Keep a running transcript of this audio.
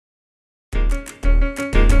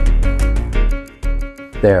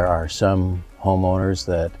There are some homeowners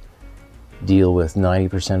that deal with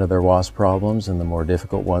 90% of their wasp problems, and the more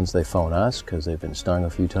difficult ones they phone us because they've been stung a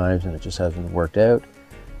few times and it just hasn't worked out.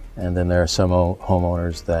 And then there are some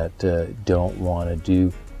homeowners that don't want to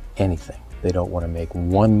do anything. They don't want to make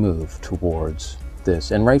one move towards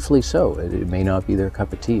this, and rightfully so. It may not be their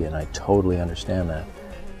cup of tea, and I totally understand that.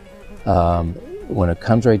 When it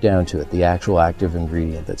comes right down to it, the actual active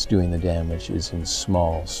ingredient that's doing the damage is in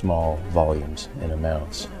small volumes and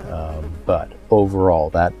amounts. But overall,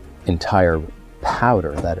 that entire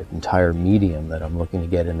powder, that entire medium that I'm looking to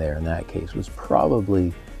get in there in that case was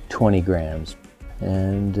probably 20 grams.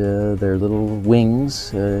 And their little wings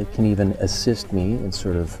can even assist me in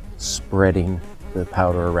sort of spreading the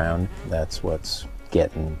powder around. That's what's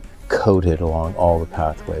getting coated along all the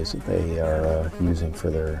pathways that they are using for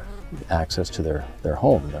their access to their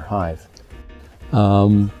home, their hive.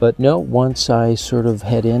 But no, once I sort of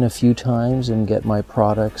head in a few times and get my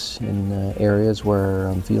products in areas where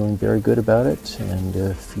I'm feeling very good about it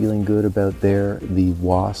and feeling good about the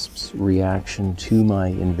wasp's reaction to my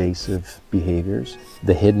invasive behaviors.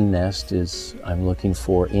 The hidden nest is I'm looking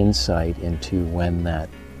for insight into when that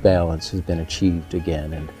balance has been achieved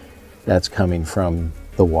again, and that's coming from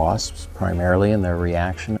the wasps primarily and their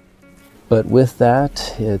reaction. But with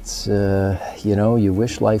that, it's, you know, you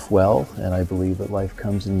wish life well, and I believe that life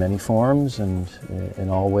comes in many forms and in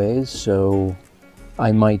all ways. So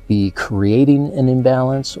I might be creating an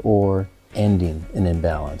imbalance or ending an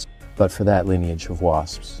imbalance. But for that lineage of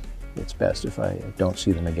wasps, it's best if I don't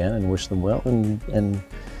see them again and wish them well and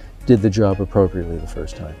did the job appropriately the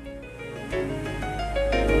first time.